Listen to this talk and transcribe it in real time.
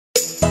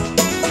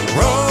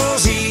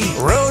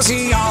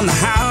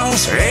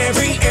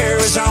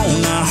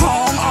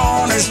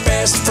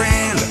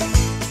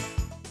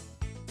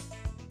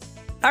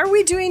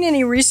we doing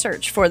any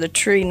research for the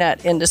tree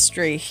nut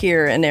industry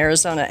here in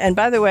Arizona? And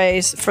by the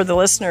way, for the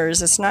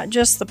listeners, it's not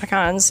just the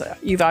pecans.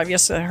 You've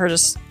obviously heard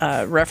us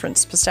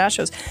reference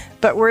pistachios,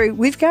 but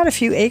we've got a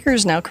few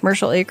acres now,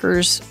 commercial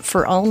acres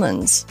for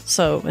almonds.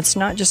 So it's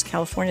not just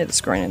California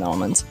that's growing in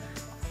almonds.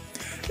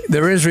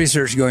 There is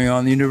research going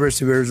on. The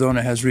University of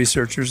Arizona has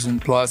researchers,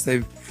 and plus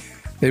they've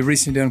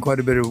recently done quite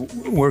a bit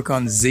of work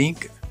on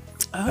zinc.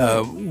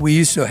 We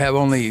used to have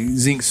only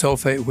zinc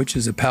sulfate, which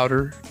is a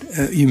powder.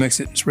 You mix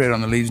it and spray it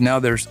on the leaves. Now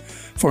there's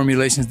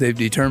formulations they've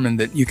determined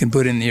that you can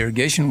put in the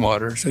irrigation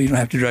water, so you don't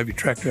have to drive your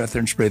tractor out there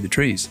and spray the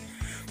trees,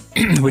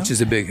 which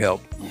is a big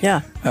help.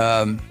 Yeah.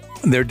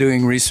 They're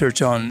doing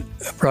research on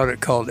a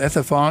product called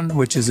ethafon,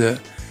 which is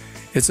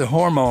it's a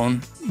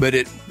hormone, but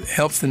it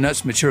helps the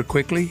nuts mature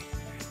quickly.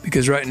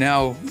 Because right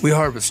now we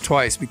harvest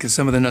twice because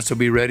some of the nuts will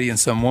be ready and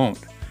some won't.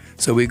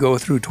 So we go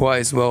through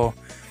twice. Well,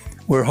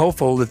 we're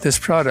hopeful that this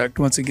product,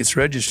 once it gets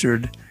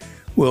registered,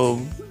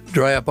 will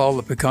dry up all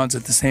the pecans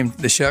at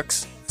the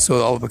shucks.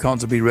 So all the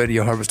pecans will be ready.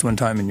 You harvest one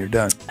time and you're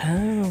done.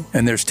 Oh.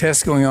 And there's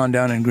tests going on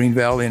down in Green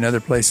Valley and other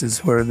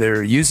places where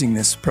they're using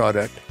this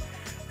product.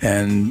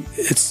 And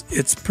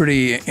it's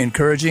pretty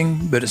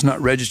encouraging, but it's not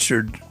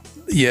registered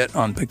yet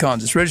on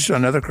pecans. It's registered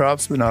on other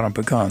crops, but not on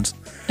pecans.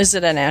 Is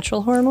it a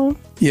natural hormone?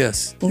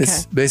 Yes. Okay.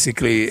 It's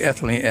basically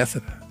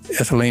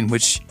ethylene,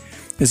 which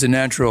is a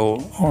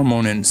natural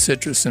hormone in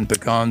citrus and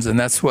pecans, and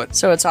that's what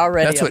it's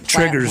already that's what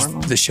triggers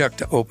hormone. the shuck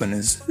to open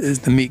is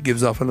the meat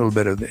gives off a little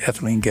bit of the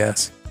ethylene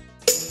gas.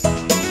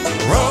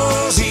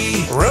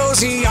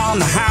 Rosie on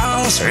the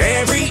house,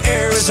 every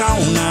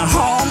Arizona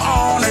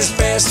homeowner's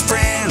best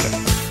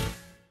friend.